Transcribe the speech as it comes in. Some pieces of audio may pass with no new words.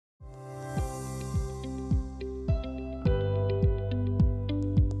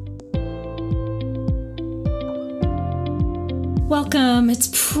Welcome. It's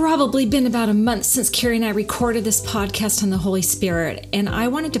probably been about a month since Carrie and I recorded this podcast on the Holy Spirit, and I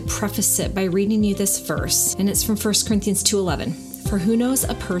wanted to preface it by reading you this verse, and it's from 1 Corinthians 2:11. For who knows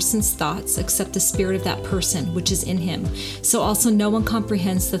a person's thoughts except the spirit of that person which is in him? So also no one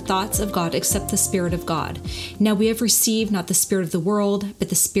comprehends the thoughts of God except the Spirit of God. Now we have received not the spirit of the world, but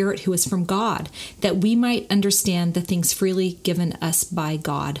the Spirit who is from God, that we might understand the things freely given us by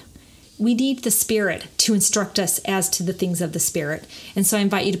God. We need the Spirit to instruct us as to the things of the Spirit. And so I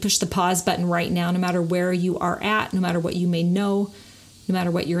invite you to push the pause button right now, no matter where you are at, no matter what you may know, no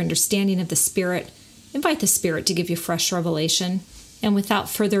matter what your understanding of the Spirit. Invite the Spirit to give you fresh revelation. And without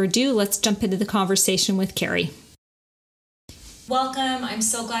further ado, let's jump into the conversation with Carrie. Welcome. I'm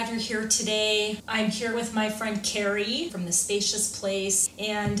so glad you're here today. I'm here with my friend Carrie from the Spacious Place,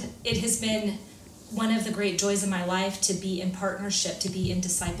 and it has been one of the great joys of my life to be in partnership, to be in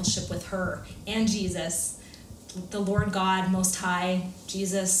discipleship with her and Jesus, the Lord God Most High,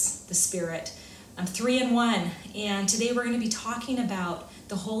 Jesus, the Spirit. I'm 3 in 1, and today we're going to be talking about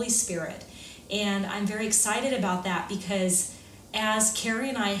the Holy Spirit, and I'm very excited about that because as Carrie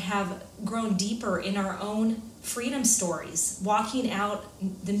and I have grown deeper in our own freedom stories, walking out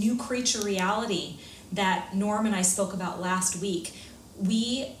the new creature reality that Norm and I spoke about last week,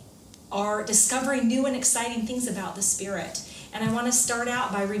 we are discovering new and exciting things about the Spirit. And I want to start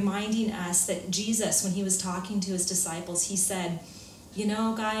out by reminding us that Jesus, when he was talking to his disciples, he said, you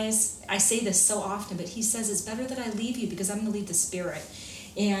know, guys, I say this so often, but he says, it's better that I leave you because I'm going to leave the Spirit.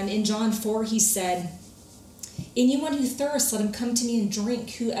 And in John 4, he said, anyone who thirsts, let him come to me and drink.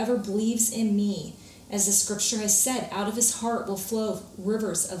 Whoever believes in me, as the scripture has said, out of his heart will flow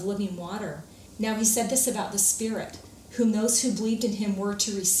rivers of living water. Now he said this about the Spirit, whom those who believed in him were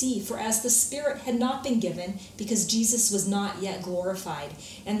to receive. For as the Spirit had not been given, because Jesus was not yet glorified.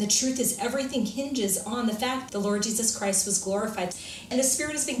 And the truth is, everything hinges on the fact the Lord Jesus Christ was glorified. And the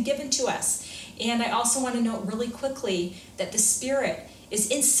Spirit has been given to us. And I also want to note really quickly that the Spirit is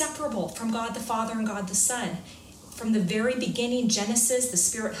inseparable from God the Father and God the Son. From the very beginning, Genesis, the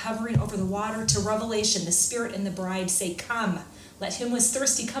Spirit hovering over the water, to Revelation, the Spirit and the bride say, come. Let him who is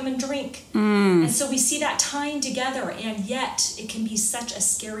thirsty come and drink. And so we see that tying together, and yet it can be such a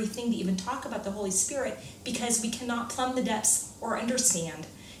scary thing to even talk about the Holy Spirit because we cannot plumb the depths or understand.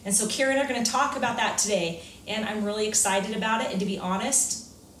 And so Carrie and I are going to talk about that today, and I'm really excited about it, and to be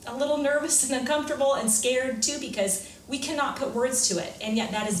honest, a little nervous and uncomfortable and scared too because we cannot put words to it, and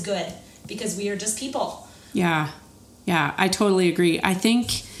yet that is good because we are just people. Yeah, I totally agree. I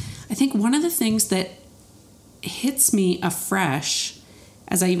think one of the things that hits me afresh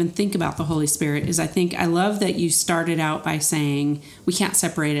as I even think about the Holy Spirit is I love that you started out by saying we can't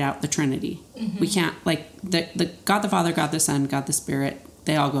separate out the Trinity. Mm-hmm. We can't, like, the God the Father, God the Son, God the Spirit,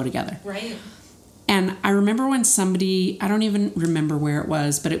 they all go together. Right. And I remember when somebody, I don't even remember where it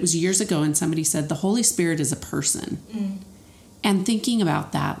was, but it was years ago, and somebody said the Holy Spirit is a person. And thinking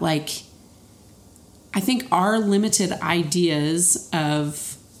about that, like, I think our limited ideas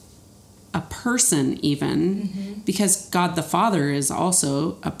of a person even, because God the Father is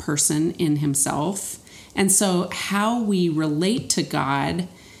also a person in himself. And so how we relate to God,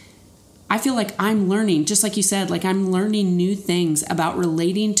 I feel like I'm learning, just like you said, like I'm learning new things about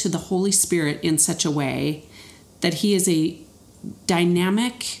relating to the Holy Spirit in such a way that he is a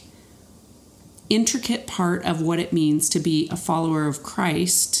dynamic, intricate part of what it means to be a follower of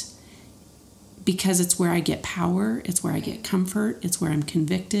Christ, because it's where I get power, it's where I get comfort, it's where I'm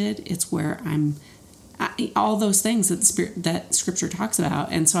convicted, it's where all those things that Scripture talks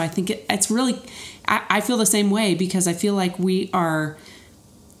about. And so I think it's really, I feel the same way because I feel like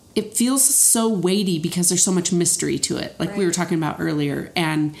it feels so weighty because there's so much mystery to it, like we were talking about earlier,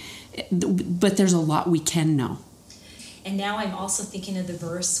 but there's a lot we can know. And now I'm also thinking of the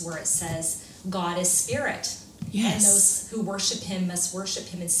verse where it says, God is spirit. Yes. And those who worship him must worship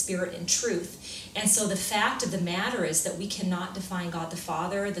him in spirit and truth. And so the fact of the matter is that we cannot define God the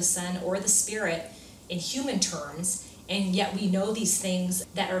Father, the Son, or the Spirit in human terms, and yet we know these things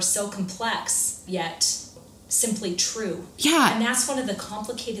that are so complex, yet simply true. Yeah. And that's one of the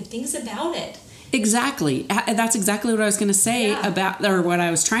complicated things about it. Exactly. That's exactly what I was going to say about, or what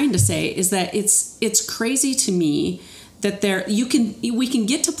I was trying to say, is that it's crazy to me that we can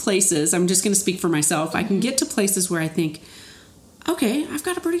get to places, I'm just going to speak for myself, I can get to places where I think, okay, I've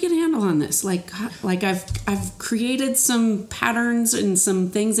got a pretty good handle on this. Like I've created some patterns and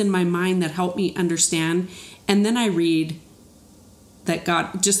some things in my mind that help me understand. And then I read that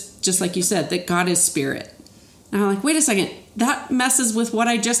God, just like you said, that God is spirit. And I'm like, wait a second, that messes with what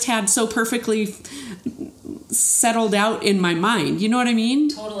I just had so perfectly settled out in my mind. You know what I mean?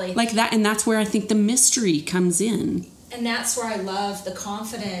 Totally. Like that. And that's where I think the mystery comes in. And that's where I love the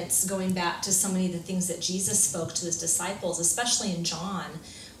confidence, going back to so many of the things that Jesus spoke to his disciples, especially in John,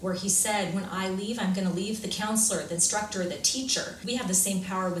 where he said, when I leave, I'm going to leave the counselor, the instructor, the teacher. We have the same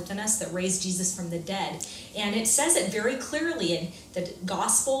power within us that raised Jesus from the dead. And it says it very clearly in the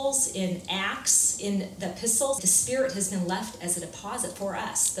Gospels, in Acts, in the epistles. The Spirit has been left as a deposit for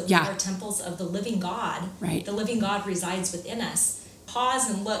us, that we are temples of the living God. Right. The living God resides within us. Pause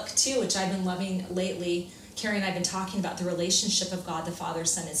and look, too, which I've been loving lately. Carrie and I have been talking about the relationship of God, the Father,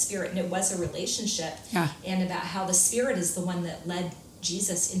 Son, and Spirit. And it was a relationship. Yeah. And about how the Spirit is the one that led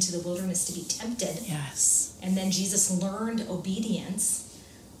Jesus into the wilderness to be tempted. Yes. And then Jesus learned obedience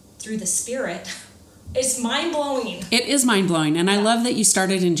through the Spirit. It's mind-blowing. It is mind-blowing. And I love that you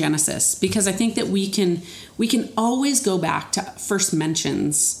started in Genesis, because I think that we can always go back to first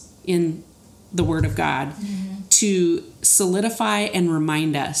mentions in the Word of God to solidify and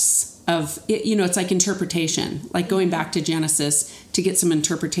remind us of it. You know, it's like interpretation, like going back to Genesis to get some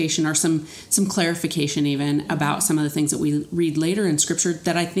interpretation or some clarification even about some of the things that we read later in Scripture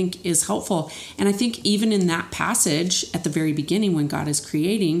that I think is helpful. And I think even in that passage at the very beginning, when God is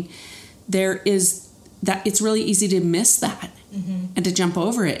creating, there is that it's really easy to miss that and to jump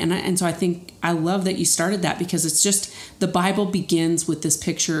over it. And so I think I love that you started that, because it's just, the Bible begins with this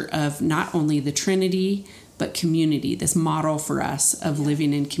picture of not only the Trinity, but community, this model for us of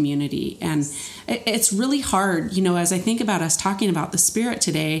living in community. And it's really hard, you know, as I think about us talking about the Spirit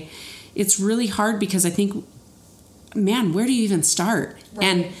today, it's really hard because I think, man, where do you even start? Right.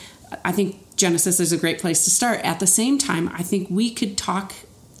 And I think Genesis is a great place to start. At the same time, I think we could talk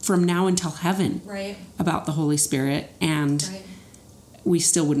from now until heaven about the Holy Spirit, and we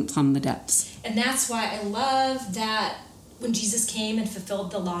still wouldn't plumb the depths. And that's why I love that when Jesus came and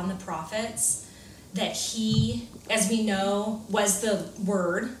fulfilled the law and the prophets, that he, as we know, was the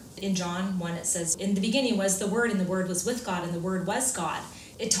Word. In John 1, it says, in the beginning was the Word, and the Word was with God, and the Word was God.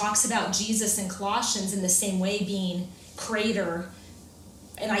 It talks about Jesus in Colossians in the same way being creator,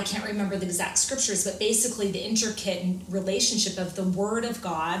 and I can't remember the exact scriptures, but basically the intricate relationship of the Word of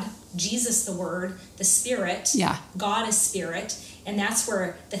God, Jesus the Word, the Spirit, God is Spirit, and that's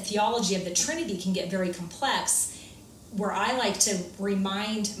where the theology of the Trinity can get very complex, where I like to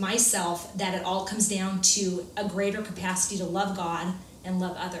remind myself that it all comes down to a greater capacity to love God and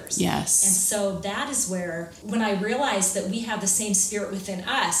love others. Yes. And so that is where, when I realize that we have the same Spirit within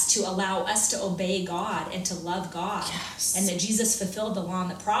us to allow us to obey God and to love God, and that Jesus fulfilled the law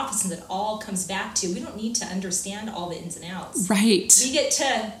and the prophets, and that all comes back to, we don't need to understand all the ins and outs. Right. We get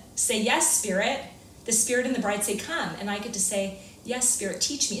to say, yes, Spirit. The Spirit and the bride say, come. And I get to say, yes, Spirit,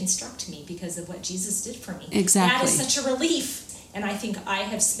 teach me, instruct me, because of what Jesus did for me. Exactly. That is such a relief. And I think I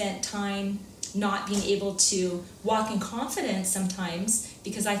have spent time not being able to walk in confidence sometimes,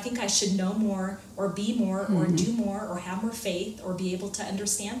 because I think I should know more or be more or do more or have more faith or be able to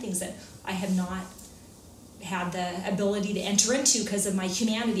understand things that I have not had the ability to enter into because of my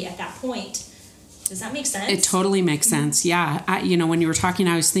humanity at that point. Does that make sense? It totally makes sense. Yeah. When you were talking,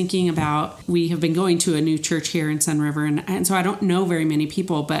 I was thinking about, we have been going to a new church here in Sun River. And so I don't know very many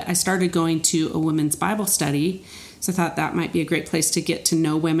people, but I started going to a women's Bible study. So I thought that might be a great place to get to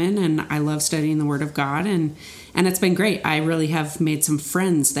know women. And I love studying the Word of God. And it's been great. I really have made some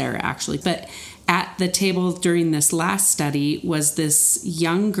friends there, actually. But at the table during this last study was this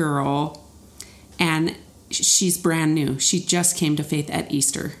young girl, and she's brand new. She just came to faith at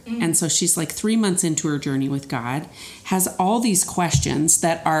Easter. And so she's like 3 months into her journey with God, has all these questions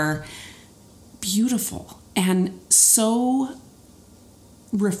that are beautiful and so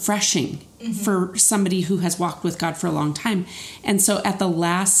refreshing for somebody who has walked with God for a long time. And so at the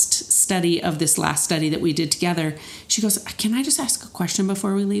last study of this last study that we did together, she goes, can I just ask a question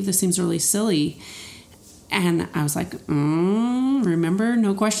before we leave? This seems really silly. And I was like, remember,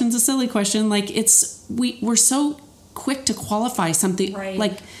 no question's a silly question. Like, we're so quick to qualify something. Right.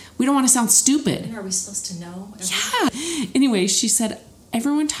 Like, we don't want to sound stupid. Are we supposed to know? Yeah. Anyway, she said,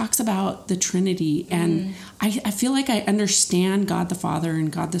 everyone talks about the Trinity, and I feel like I understand God the Father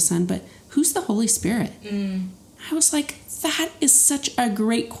and God the Son, but who's the Holy Spirit? I was like, that is such a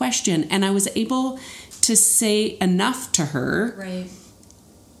great question. And I was able to say enough to her. Right.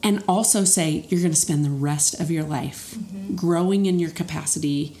 And also say, you're going to spend the rest of your life growing in your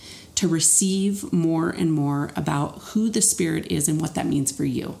capacity to receive more and more about who the Spirit is and what that means for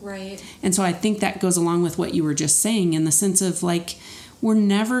you. Right. And so I think that goes along with what you were just saying, in the sense of, like, we're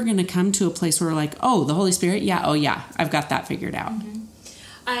never going to come to a place where we're like, oh, the Holy Spirit? Yeah, oh yeah, I've got that figured out.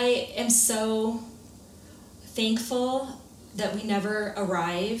 I am so thankful that we never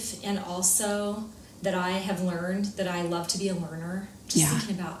arrive, and also that I have learned that I love to be a learner. Just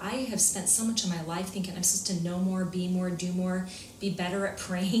thinking about, I have spent so much of my life thinking I'm supposed to know more, be more, do more, be better at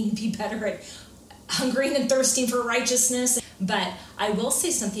praying, be better at hungering and thirsting for righteousness. But I will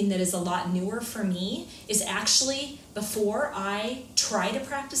say something that is a lot newer for me is actually, before I try to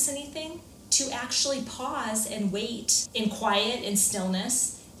practice anything, to actually pause and wait in quiet and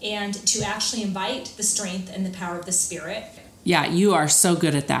stillness, and to actually invite the strength and the power of the Spirit. Yeah, you are so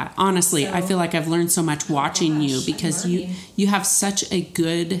good at that. Honestly, I feel like I've learned so much watching you, because you have such a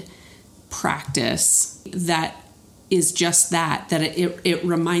good practice that is just that it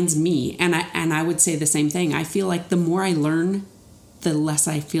reminds me. And I would say the same thing. I feel like the more I learn, the less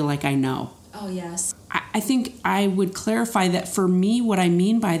I feel like I know. Oh, yes. I think I would clarify that for me, what I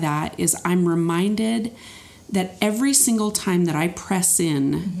mean by that is I'm reminded that every single time that I press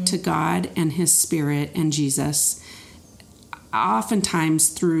in to God and His Spirit and Jesus, oftentimes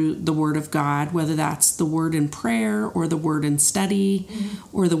through the Word of God, whether that's the Word in prayer or the Word in study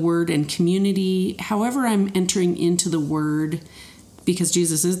or the Word in community, however I'm entering into the Word, because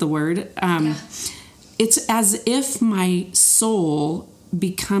Jesus is the Word, it's as if my soul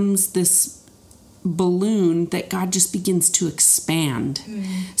becomes this balloon that God just begins to expand.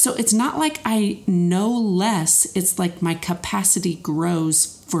 So it's not like I know less, it's like my capacity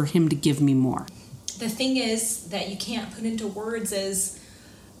grows for Him to give me more. The thing is that you can't put into words is,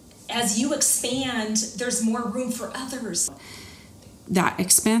 as you expand, there's more room for others. That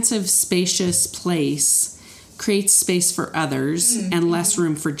expansive, spacious place creates space for others and less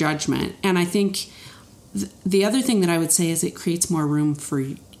room for judgment. And I think the other thing that I would say is it creates more room for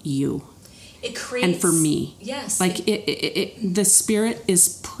you. It creates, and for me. Yes. Like the Spirit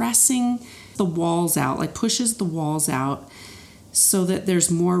is pressing the walls out, like pushes the walls out so that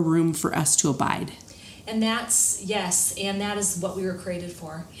there's more room for us to abide. And that's, yes, and that is what we were created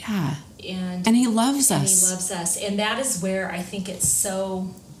for. Yeah. And He loves us. He loves us. And that is where I think it's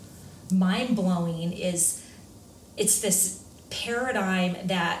so mind-blowing is it's this paradigm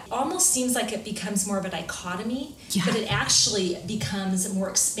that almost seems like it becomes more of a dichotomy, but it actually becomes more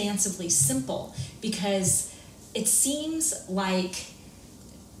expansively simple, because it seems like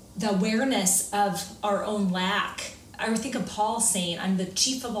the awareness of our own lack. I would think of Paul saying, I'm the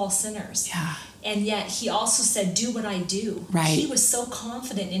chief of all sinners. Yeah. And yet he also said, do what I do. Right. He was so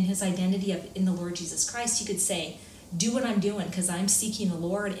confident in his identity in the Lord Jesus Christ. He could say, do what I'm doing because I'm seeking the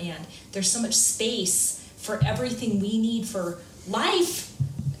Lord, and there's so much space for everything we need for life,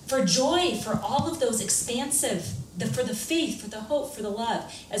 for joy, for all of those expansive, for the faith, for the hope, for the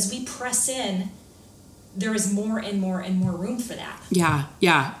love. As we press in, there is more and more and more room for that.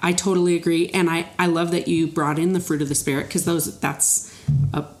 Yeah, I totally agree. And I love that you brought in the fruit of the Spirit, because that's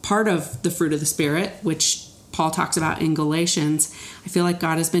a part of the fruit of the Spirit, which Paul talks about in Galatians. I feel like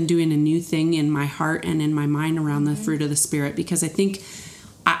God has been doing a new thing in my heart and in my mind around the fruit of the Spirit, because I think,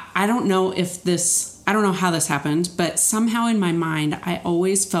 I don't know how this happened, but somehow in my mind, I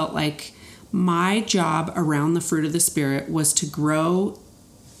always felt like my job around the fruit of the Spirit was to grow,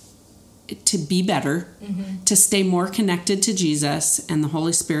 to be better, to stay more connected to Jesus and the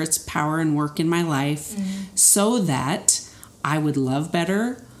Holy Spirit's power and work in my life, so that I would love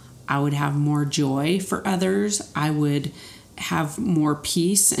better, I would have more joy for others, I would have more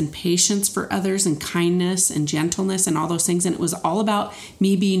peace and patience for others, and kindness and gentleness and all those things. And it was all about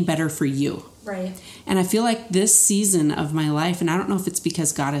me being better for you. Right. And I feel like this season of my life, and I don't know if it's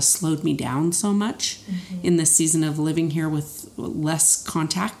because God has slowed me down so much in this season of living here with less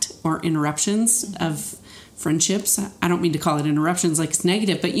contact or interruptions of friendships. I don't mean to call it interruptions like it's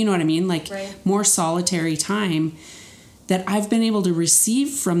negative, but you know what I mean? Like more solitary time, that I've been able to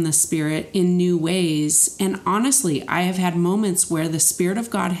receive from the Spirit in new ways. And honestly, I have had moments where the Spirit of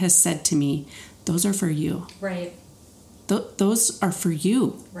God has said to me, those are for you. Right. Those are for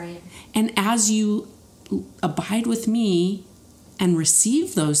you. Right. And as you abide with me and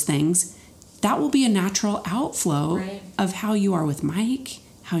receive those things, that will be a natural outflow of how you are with Mike,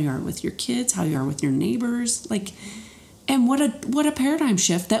 how you are with your kids, how you are with your neighbors. Like, and what a paradigm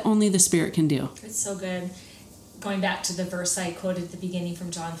shift that only the Spirit can do. It's so good. Going back to the verse I quoted at the beginning from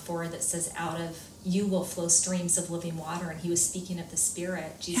John 4 that says, out of you will flow streams of living water. And he was speaking of the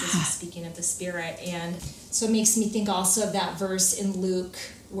Spirit. Jesus was speaking of the Spirit. And so it makes me think also of that verse in Luke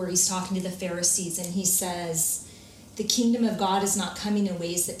where he's talking to the Pharisees, and he says, the kingdom of God is not coming in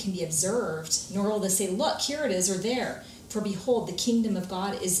ways that can be observed, nor will they say, look, here it is, or there. For behold, the kingdom of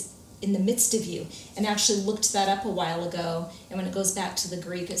God is in the midst of you. And actually looked that up a while ago, and when it goes back to the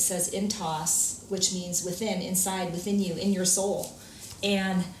Greek, it says entos, which means within, inside, within you, in your soul.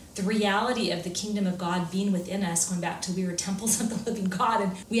 And the reality of the kingdom of God being within us, going back to we were temples of the living God,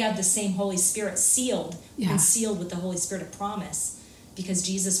 and we have the same Holy Spirit sealed, and sealed with the Holy Spirit of promise. Because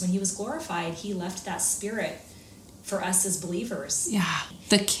Jesus, when he was glorified, he left that Spirit for us as believers. Yeah.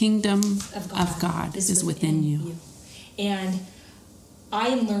 The kingdom of God is within you. And I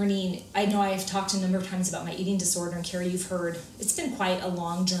am learning, I know I've talked a number of times about my eating disorder, and Carrie, you've heard, it's been quite a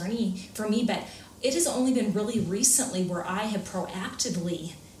long journey for me, but it has only been really recently where I have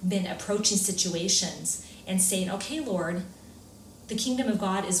proactively been approaching situations and saying, okay, Lord, the kingdom of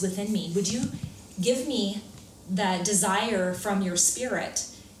God is within me. Would you give me the desire from your Spirit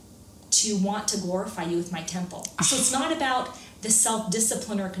to want to glorify you with my temple? So it's not about the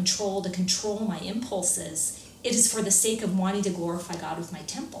self-discipline or control to control my impulses. It is for the sake of wanting to glorify God with my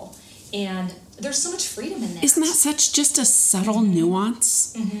temple. And there's so much freedom in that. Isn't that such just a subtle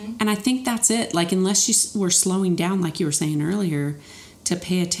nuance? And I think that's it. Like, unless you were slowing down, like you were saying earlier, to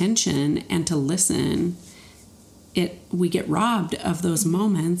pay attention and to listen, we get robbed of those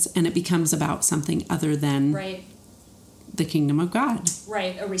moments, and it becomes about something other than the kingdom of God.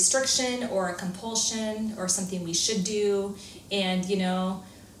 Right. A restriction or a compulsion or something we should do. And, you know,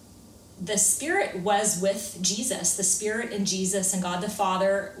 the Spirit was with Jesus. The Spirit and Jesus and God the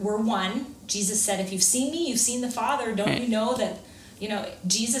Father were one. Jesus said, if you've seen me, you've seen the Father. Don't you know that, you know,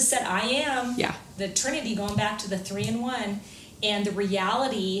 Jesus said, I am. Yeah. The Trinity, going back to the 3 in 1. And the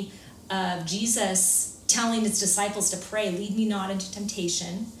reality of Jesus telling his disciples to pray, lead me not into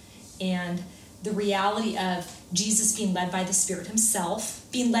temptation. And the reality of Jesus being led by the Spirit himself,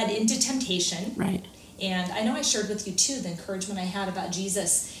 being led into temptation. Right. And I know I shared with you, too, the encouragement I had about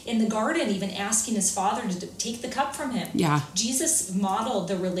Jesus in the garden, even asking his Father to take the cup from him. Yeah. Jesus modeled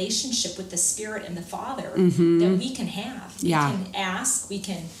the relationship with the Spirit and the Father that we can have. Yeah. We can ask, we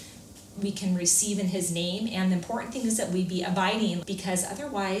can receive in his name. And the important thing is that we be abiding, because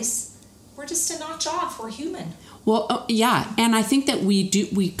otherwise we're just a notch off. We're human. Well, yeah. And I think that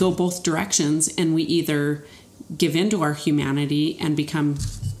we go both directions, and we either give into our humanity and become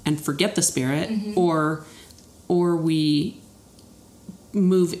and forget the Spirit, or we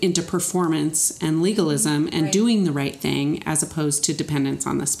move into performance and legalism and doing the right thing as opposed to dependence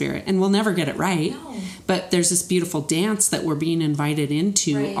on the Spirit. And we'll never get it right. No. But there's this beautiful dance that we're being invited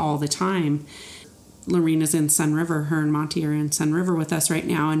into all the time. Lorena's in Sun River. Her and Monty are in Sun River with us right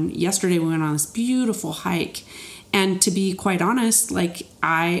now. And yesterday we went on this beautiful hike. And to be quite honest, like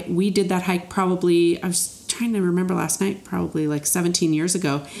we did that hike probably, I was trying to remember last night, probably like 17 years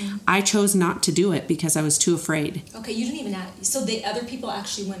ago. I chose not to do it because I was too afraid. Okay, you didn't even ask. So the other people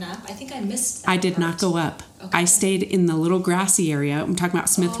actually went up? I think I missed that I did not go up. Okay. I stayed in the little grassy area. I'm talking about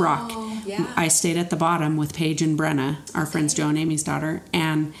Smith Rock. Yeah. I stayed at the bottom with Paige and Brenna, our friends Joe and Amy's daughter.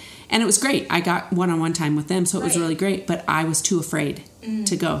 And it was great. I got one-on-one time with them, so it was really great. But I was too afraid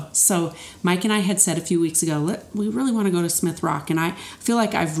to go. So Mike and I had said a few weeks ago, we really want to go to Smith Rock. And I feel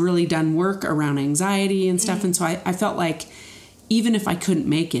like I've really done work around anxiety and stuff. And so I felt like even if I couldn't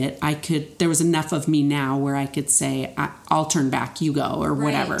make it, there was enough of me now where I could say, I'll turn back, you go, or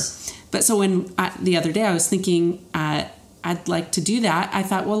whatever. But so when the other day I was thinking, I'd like to do that. I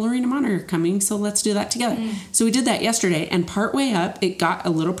thought, well, Lorena and Monty are coming, so let's do that together. So we did that yesterday, and partway up, it got a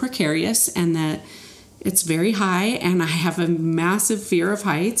little precarious, and it's very high, and I have a massive fear of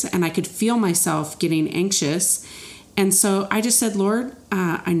heights, and I could feel myself getting anxious. And so I just said, Lord,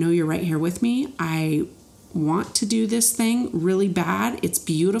 I know you're right here with me. I want to do this thing really bad. It's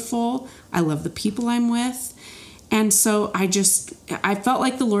beautiful. I love the people I'm with. And so I felt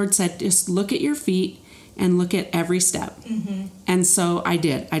like the Lord said, just look at your feet and look at every step. And so I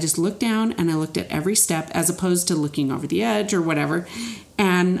did. I just looked down and I looked at every step as opposed to looking over the edge or whatever.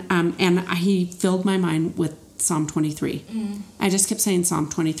 And he filled my mind with Psalm 23. I just kept saying Psalm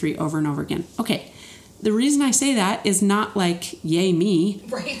 23 over and over again. Okay. The reason I say that is not like, yay me.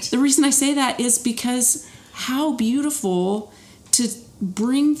 Right. The reason I say that is because how beautiful to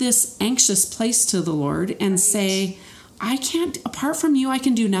bring this anxious place to the Lord and say, I can't, apart from you, I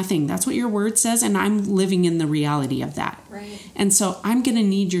can do nothing. That's what your word says, and I'm living in the reality of that. Right. And so I'm going to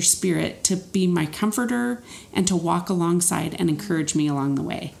need your Spirit to be my comforter and to walk alongside and encourage me along the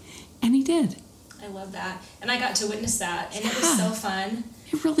way. And he did. I love that. And I got to witness that, and it was so fun.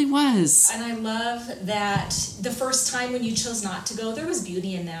 It really was. And I love that the first time when you chose not to go, there was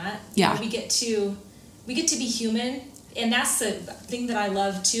beauty in that. Yeah. You know, we get to be human. And that's the thing that I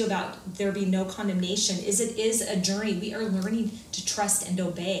love, too, about there being no condemnation, is it is a journey. We are learning to trust and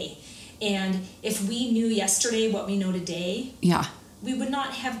obey. And if we knew yesterday what we know today, we would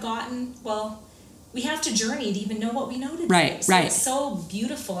not have gotten, we have to journey to even know what we know today. Right, so right. It's so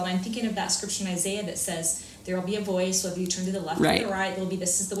beautiful. And I'm thinking of that scripture in Isaiah that says, there will be a voice, whether you turn to the left or the right, there will be,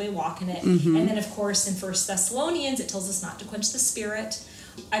 this is the way, walk in it. Mm-hmm. And then, of course, in 1 Thessalonians, it tells us not to quench the Spirit.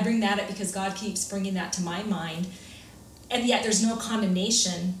 I bring that up because God keeps bringing that to my mind. And yet there's no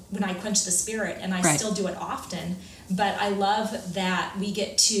condemnation when I quench the Spirit, and I still do it often. But I love that we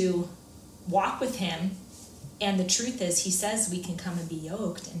get to walk with him. And the truth is, he says we can come and be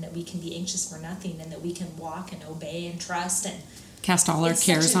yoked, and that we can be anxious for nothing, and that we can walk and obey and trust and cast all our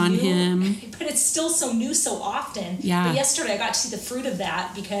cares on him. But it's still so new so often. Yeah. But yesterday I got to see the fruit of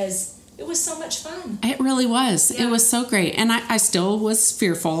that because it was so much fun. It really was. Yeah. It was so great. And I still was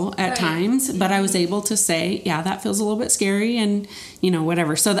fearful at times, but I was able to say, yeah, that feels a little bit scary and,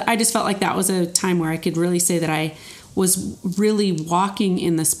 whatever. So I just felt like that was a time where I could really say that I was really walking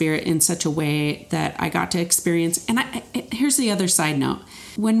in the Spirit in such a way that I got to experience. And here's the other side note.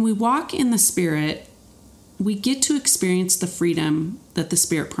 When we walk in the Spirit, we get to experience the freedom that the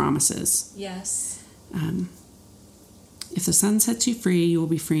Spirit promises. Yes. If the Son sets you free, you will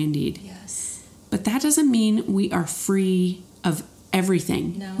be free indeed. Yes. But that doesn't mean we are free of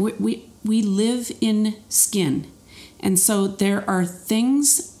everything. No. We live in skin. And so there are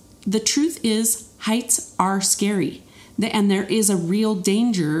things, the truth is, heights are scary. And there is a real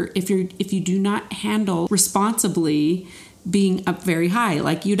danger if you do not handle responsibly being up very high.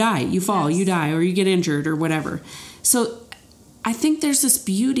 Like you die, you fall, you die, or you get injured or whatever. So I think there's this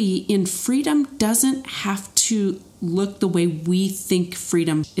beauty in freedom doesn't have to look the way we think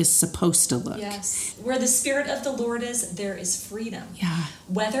freedom is supposed to look. Yes. Where the Spirit of the Lord is, there is freedom. Yeah.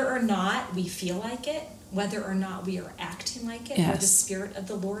 Whether or not we feel like it, whether or not we are acting like it, where the Spirit of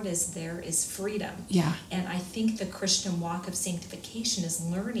the Lord is, there is freedom. Yeah. And I think the Christian walk of sanctification is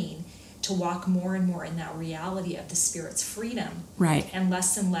learning to walk more and more in that reality of the Spirit's freedom. Right. And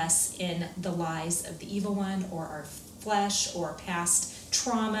less in the lies of the evil one, or our flesh, or past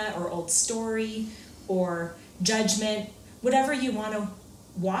trauma, or old story, or judgment, whatever you want to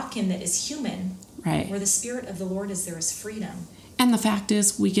walk in that is human. Right. Where the Spirit of the Lord is, there is freedom. And the fact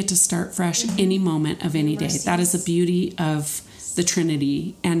is, we get to start fresh any moment of any day. That is the beauty of the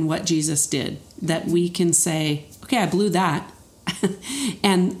Trinity and what Jesus did. That we can say, okay, I blew that.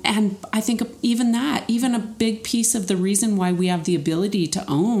 and I think even a big piece of the reason why we have the ability to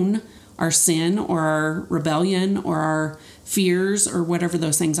own our sin or our rebellion or our fears or whatever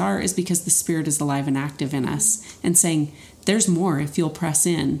those things are is because the Spirit is alive and active in us and saying, there's more if you'll press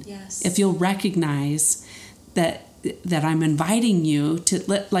in. Yes. If you'll recognize that I'm inviting you to,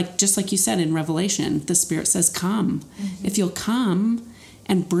 just like you said in Revelation, the Spirit says, come. Mm-hmm. If you'll come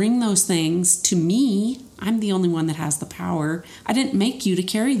and bring those things to me, I'm the only one that has the power. I didn't make you to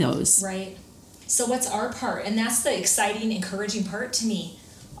carry those. Right. So what's our part? And that's the exciting, encouraging part to me.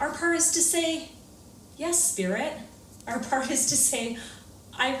 Our part is to say, yes, Spirit. Our part is to say,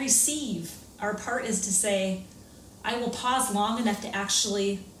 I receive. Our part is to say, I will pause long enough to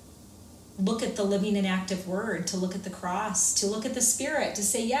actually look at the living and active Word, to look at the cross, to look at the Spirit, to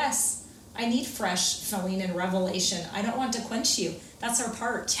say, yes, I need fresh filling and revelation. I don't want to quench you. That's our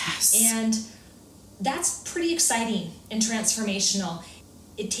part. Yes. And that's pretty exciting and transformational.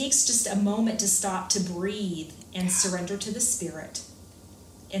 It takes just a moment to stop, to breathe, and surrender to the Spirit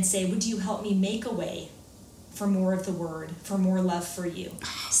and say, would you help me make a way for more of the Word, for more love for you?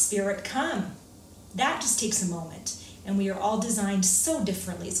 Spirit, come. That just takes a moment. And we are all designed so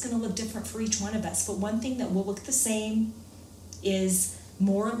differently. It's going to look different for each one of us. But one thing that will look the same is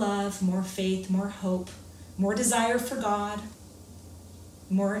more love, more faith, more hope, more desire for God,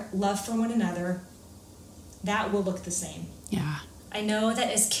 more love for one another. That will look the same. Yeah. I know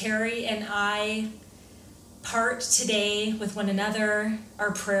that as Carrie and I part today with one another,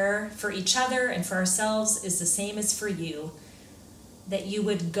 our prayer for each other and for ourselves is the same as for you. That you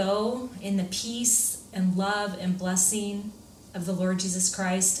would go in the peace and love and blessing of the Lord Jesus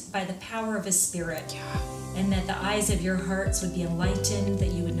Christ by the power of His Spirit. Yeah. And that the eyes of your hearts would be enlightened, that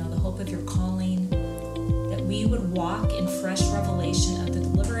you would know the hope of your calling, that we would walk in fresh revelation of the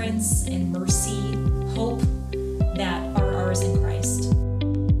deliverance and mercy, hope that are ours in Christ.